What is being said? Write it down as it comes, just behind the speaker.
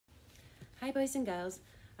Hi boys and girls,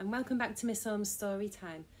 and welcome back to Miss Orme's story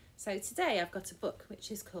time. So today I've got a book which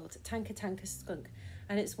is called Tanka Tanka Skunk,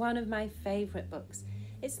 and it's one of my favourite books.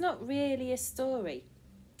 It's not really a story.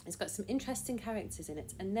 It's got some interesting characters in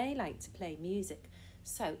it and they like to play music.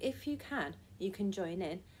 So if you can join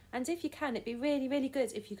in, and if you can, it'd be really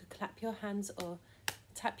good if you could clap your hands or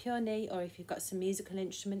tap your knee, or if you've got some musical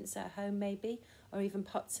instruments at home maybe, or even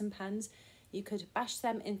pots and pans, you could bash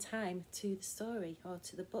them in time to the story or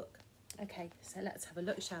to the book. Okay, so let's have a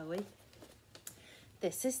look, shall we?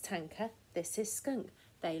 This is Tanka, this is Skunk.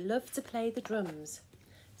 They love to play the drums.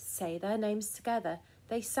 Say their names together.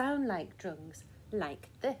 They sound like drums, like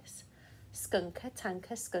this. Skunka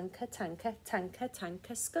Tanka, Skunka Tanka, Tanka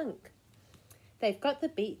Tanka Skunk. They've got the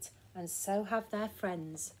beat, and so have their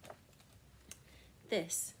friends.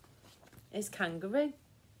 This is Kangaroo.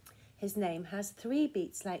 His name has 3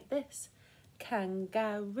 beats like this.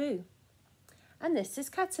 Kangaroo. And this is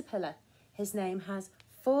Caterpillar. His name has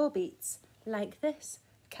 4 beats like this.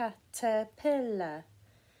 Caterpillar.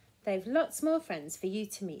 They've lots more friends for you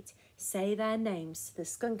to meet. Say their names to the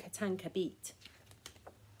Skunka Tanka Beat.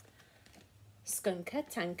 Skunka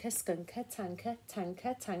Tanka, Skunka Tanka,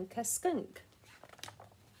 Tanka Tanka Skunk.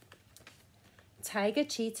 Tiger,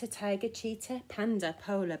 cheetah, panda,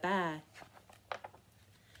 polar bear.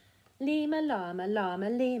 Llama, llama, llama,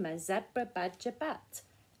 lemur, zebra, badger, bat.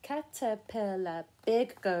 Caterpillar,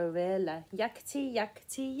 big gorilla, yakety,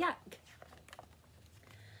 yakety, yak.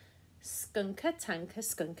 Skunka Tanka,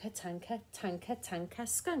 Skunka Tanka, Tanka Tanka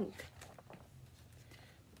Skunk.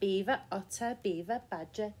 Beaver, otter, beaver,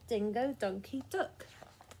 badger, dingo, donkey, duck.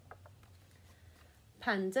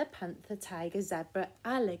 Panda, panther, tiger, zebra,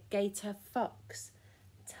 alligator, fox.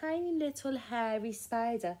 Tiny little hairy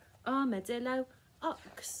spider, armadillo,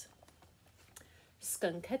 ox.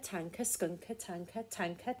 Skunka Tanka, Skunka Tanka,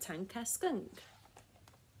 Tanka Tanka Skunk.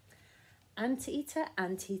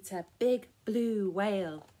 Anteater, big blue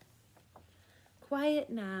whale.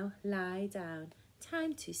 Quiet now, lie down,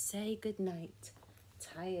 time to say goodnight.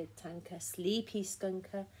 Tired Tanka, sleepy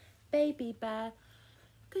Skunker, baby bear,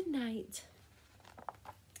 good night.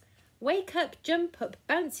 Wake up, jump up,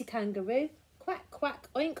 bouncy kangaroo, quack quack,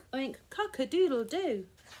 oink oink, cock-a-doodle-doo.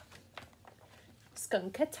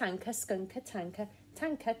 Skunka Tanka, Skunka Tanka,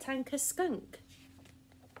 Tanka Tanka Skunk.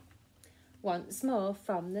 Once more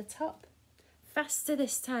from the top. Faster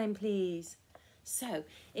this time, please. So,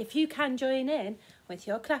 if you can join in with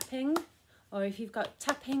your clapping, or if you've got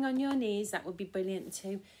tapping on your knees, that would be brilliant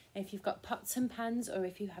too. If you've got pots and pans, or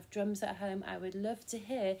if you have drums at home, I would love to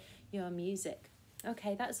hear your music.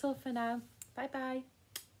 Okay, that's all for now. Bye-bye.